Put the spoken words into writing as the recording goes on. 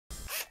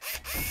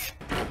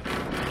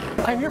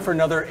I'm here for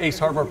another Ace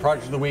Hardware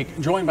Project of the Week,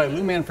 joined by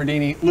Lou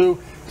Manfredini. Lou,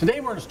 today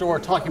we're in a store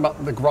talking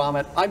about the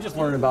Grommet. I've just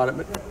learned about it,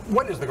 but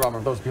what is the Grommet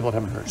for those people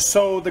that haven't heard?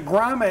 So the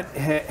Grommet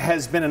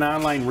has been an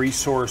online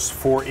resource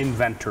for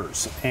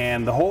inventors,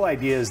 and the whole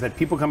idea is that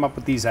people come up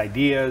with these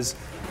ideas,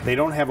 they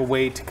don't have a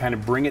way to kind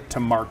of bring it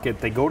to market,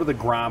 they go to the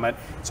Grommet.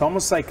 It's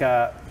almost like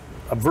a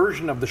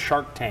version of the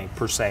Shark Tank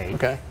per se.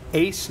 Okay.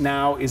 Ace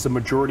now is a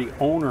majority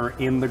owner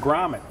in the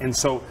Grommet, and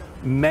so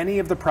many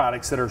of the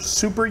products that are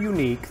super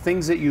unique,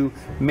 things that you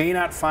may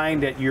not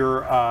find at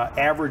your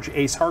average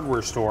Ace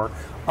Hardware store,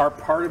 are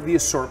part of the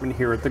assortment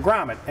here at the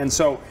Grommet. And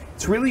so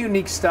it's really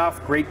unique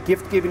stuff, great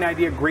gift-giving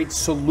idea, great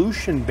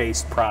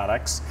solution-based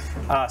products.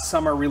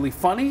 Some are really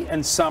funny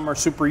and some are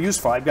super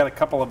useful. I've got a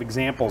couple of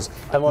examples.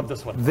 I love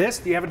this one. This,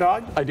 do you have a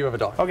dog? I do have a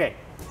dog. Okay,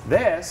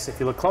 this, if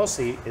you look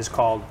closely, is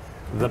called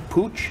the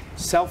Pooch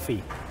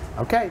Selfie.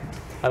 Okay.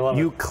 I love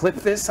You it. clip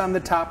this on the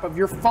top of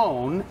your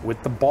phone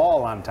with the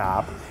ball on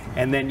top,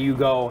 and then you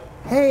go,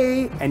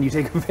 hey, and you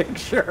take a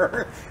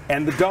picture,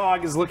 and the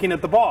dog is looking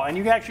at the ball. And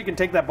you actually can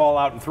take that ball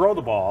out and throw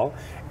the ball,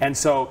 and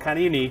so kind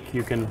of unique.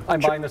 You can. I'm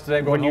buying this today.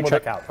 I'm going when you home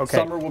check with it. out. Okay.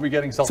 Summer we'll be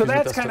getting selfies. So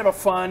that's with this kind too. of a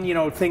fun,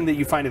 thing that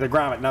you find at the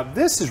Grommet. Now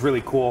this is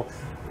really cool.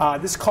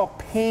 This is called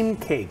pain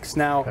cakes.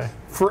 Now, Okay.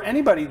 for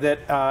anybody that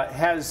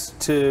has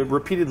to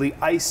repeatedly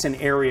ice an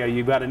area,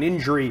 you've got an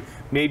injury,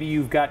 maybe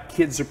you've got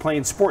kids that are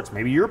playing sports,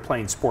 maybe you're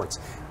playing sports.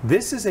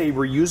 This is a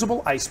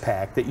reusable ice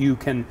pack that you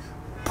can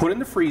put in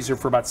the freezer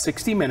for about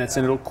 60 minutes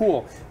and it'll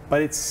cool,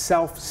 but it's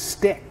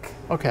self-stick.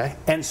 Okay.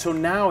 And so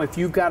now if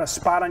you've got a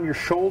spot on your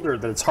shoulder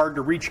that it's hard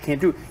to reach, you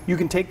can't do, you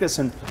can take this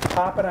and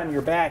pop it on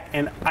your back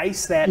and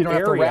ice that area. You don't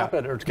have to wrap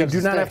it or You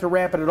do not have to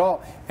wrap it at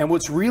all. And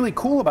what's really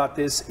cool about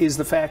this is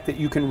the fact that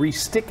you can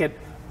re-stick it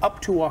up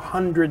to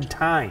 100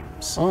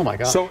 times. Oh my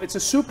gosh. So it's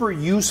a super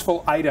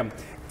useful item.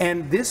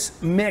 And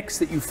this mix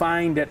that you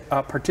find at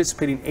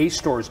participating Ace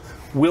stores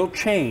will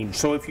change.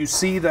 So if you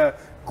see the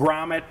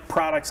Grommet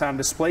products on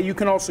display, you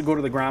can also go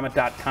to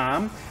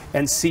thegrommet.com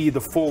and see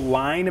the full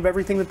line of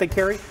everything that they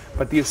carry.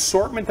 But the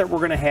assortment that we're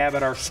going to have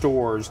at our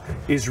stores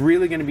is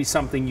really going to be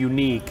something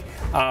unique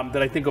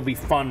that I think will be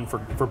fun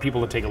for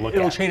people to take a look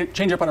It'll at.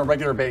 change up on a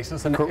regular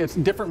basis, and it's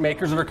different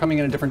makers that are coming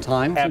in at different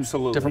times.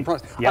 Absolutely. Different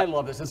products. Yep. I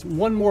love this. It's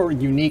one more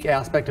unique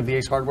aspect of the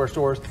Ace Hardware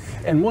stores,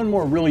 and one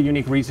more really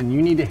unique reason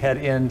you need to head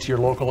into your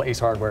local Ace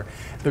Hardware.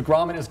 The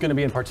Grommet is going to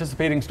be in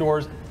participating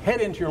stores.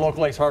 Head into your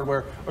local Ace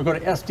Hardware or go to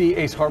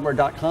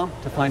sdacehardware.com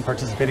to find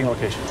participating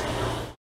locations.